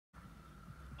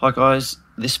Hi guys,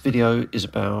 this video is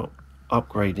about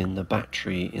upgrading the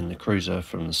battery in the Cruiser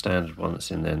from the standard one that's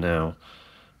in there now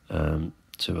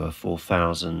to a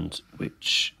 4000,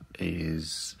 which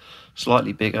is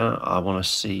slightly bigger. I want to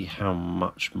see how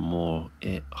much more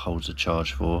it holds a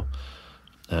charge for.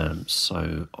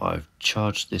 So I've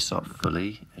charged this up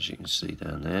fully, as you can see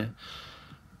down there,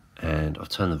 and I've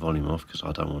turned the volume off because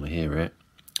I don't want to hear it,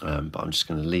 but I'm just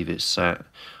going to leave it sat.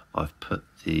 I've put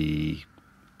the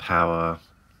power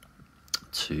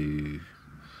to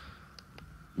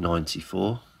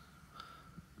 94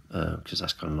 because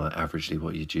that's kind of like averagely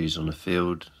what you'd use on the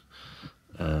field,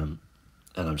 and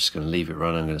I'm just going to leave it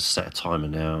run. I'm going to set a timer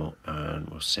now and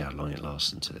we'll see how long it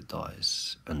lasts until it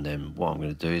dies, and then what I'm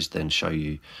going to do is then show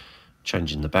you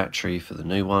changing the battery for the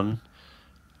new one,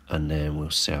 and then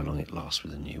we'll see how long it lasts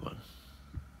with the new one.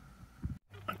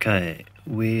 Okay,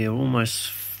 we're almost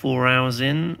 4 hours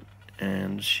in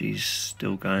and she's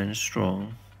still going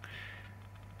strong.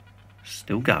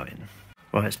 Still going.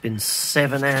 Right, it's been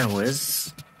 7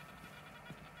 hours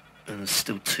and there's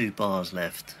still 2 bars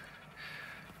left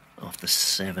after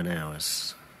 7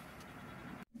 hours.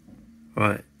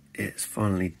 Right, it's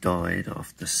finally died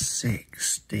after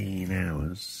 16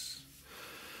 hours.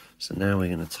 So now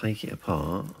we're going to take it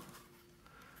apart.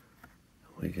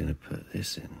 We're going to put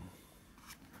this in.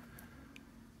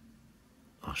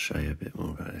 I'll show you a bit more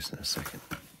about this in a second.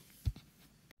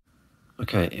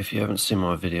 Okay, if you haven't seen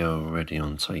my video already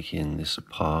on taking this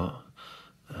apart,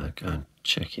 go and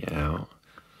check it out.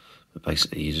 But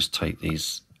basically you just take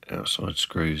these outside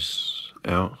screws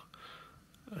out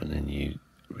and then you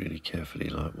really carefully,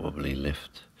 like wobbly,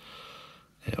 lift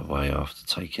it away after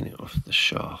taking it off the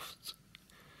shaft.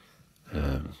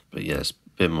 But yeah, it's a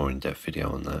bit more in-depth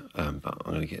video on that, but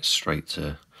I'm going to get straight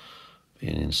to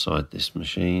being inside this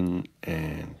machine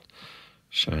and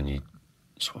showing you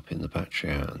swapping the battery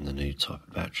out and the new type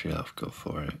of battery that I've got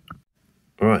for it.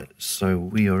 Alright, so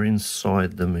we are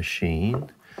inside the machine,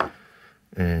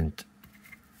 and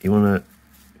you want to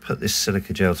put this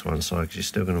silica gel to one side because you're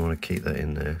still going to want to keep that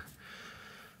in there,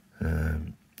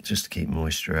 just to keep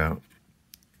moisture out.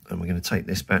 And we're going to take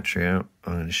this battery out.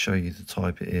 I'm going to show you the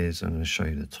type it is. I'm going to show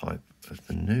you the type of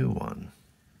the new one.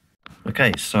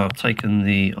 Okay, so I've taken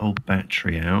the old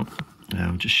battery out.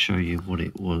 I'll just show you what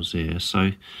it was here.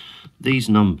 So these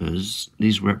numbers,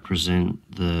 these represent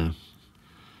the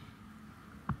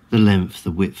length,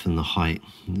 the width and the height,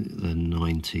 the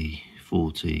 90,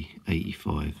 40,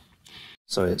 85.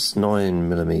 So it's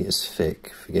 9mm thick,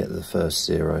 forget the first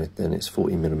 0, then it's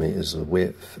 40mm of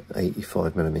width,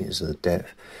 85mm of the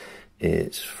depth.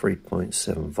 It's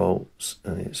 3.7 volts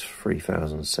and it's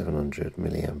 3700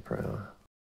 milliampere hour.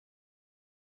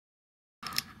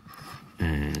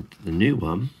 And the new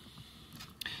one,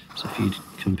 so if you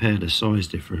compare the size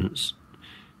difference,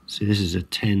 see this is a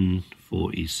 10,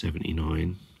 40,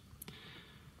 79,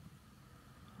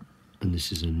 and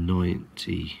this is a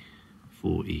 90,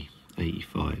 40,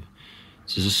 85.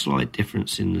 So there's a slight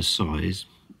difference in the size.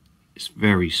 It's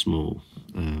very small.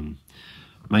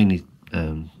 Mainly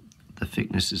the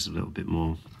thickness is a little bit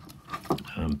more,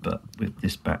 but with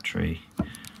this battery,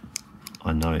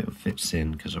 I know it fits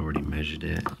in because I already measured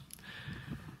it.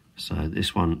 So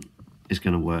this one is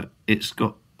going to work. It's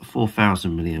got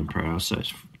 4000 milliampere hour, so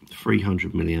it's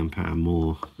 300 milliampere hour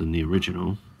more than the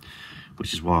original,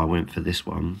 which is why I went for this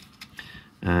one.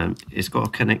 It's got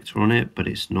a connector on it, but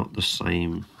it's not the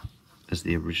same as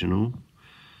the original.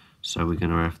 So we're going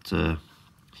to have to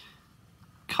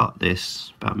cut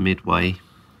this about midway,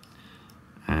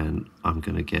 and I'm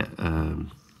going to get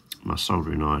my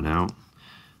soldering iron out.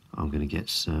 I'm going to get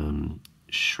some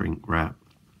shrink wrap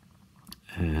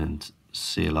and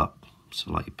seal up,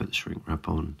 so like you put the shrink wrap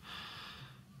on,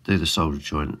 do the solder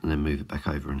joint and then move it back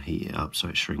over and heat it up so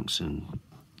it shrinks and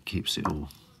keeps it all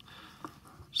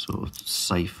sort of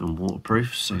safe and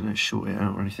waterproof, so you don't short it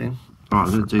out or anything. Alright,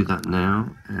 I'm going to do that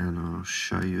now and I'll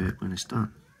show you it when it's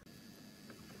done.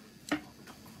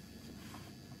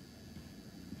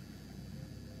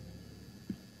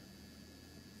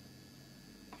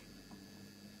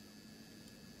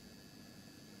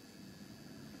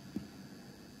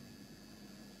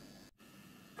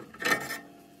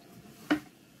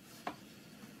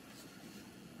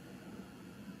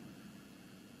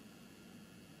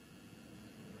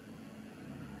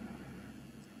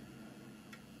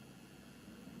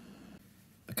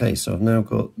 Okay, so I've now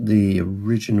got the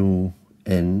original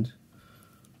end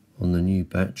on the new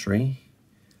battery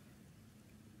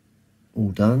all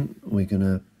done. We're going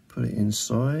to put it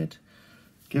inside,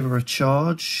 give her a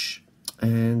charge,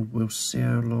 and we'll see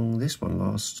how long this one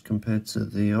lasts compared to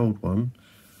the old one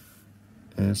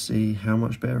and see how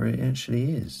much better it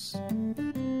actually is.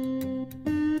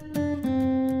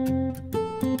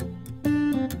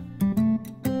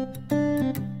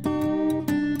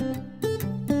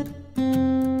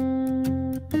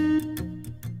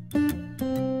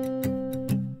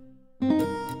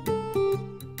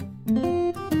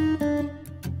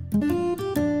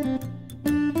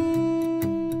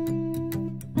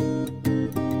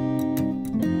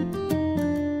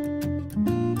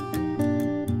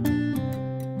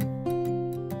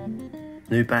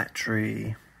 New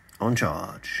battery on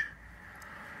charge.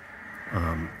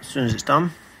 As soon as it's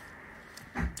done,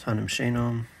 turn the machine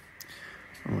on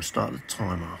and we'll start the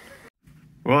timer.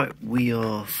 Right, we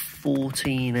are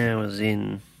 14 hours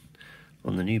in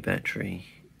on the new battery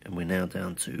and we're now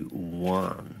down to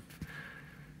 1.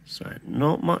 So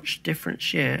not much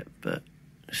difference yet, but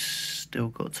still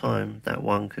got time. That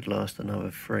one could last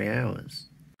another 3 hours.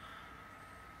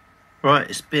 Right,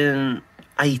 it's been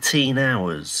 18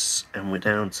 hours and we're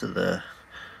down to the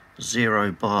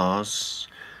 0 bars.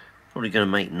 Probably going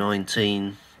to make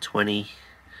 19, 20,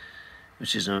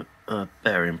 which is a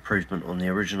better improvement on the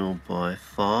original by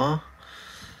far.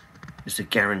 It's a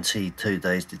guaranteed 2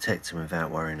 days detecting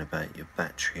without worrying about your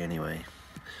battery anyway.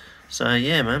 So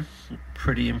yeah, man, I'm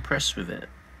pretty impressed with it.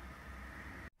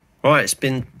 Right, it's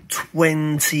been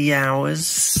 20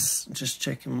 hours. Just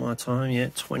checking my time, yeah,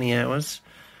 20 hours.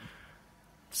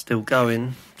 Still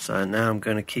going, so now I'm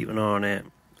going to keep an eye on it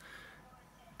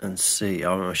and see.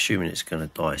 I'm assuming it's going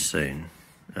to die soon.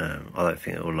 I don't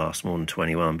think it will last more than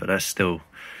 21, but that's still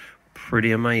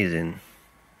pretty amazing.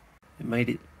 It made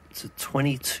it to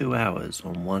 22 hours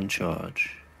on 1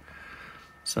 charge.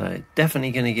 So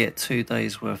definitely going to get 2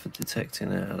 days worth of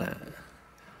detecting out of that,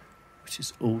 which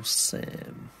is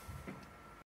awesome.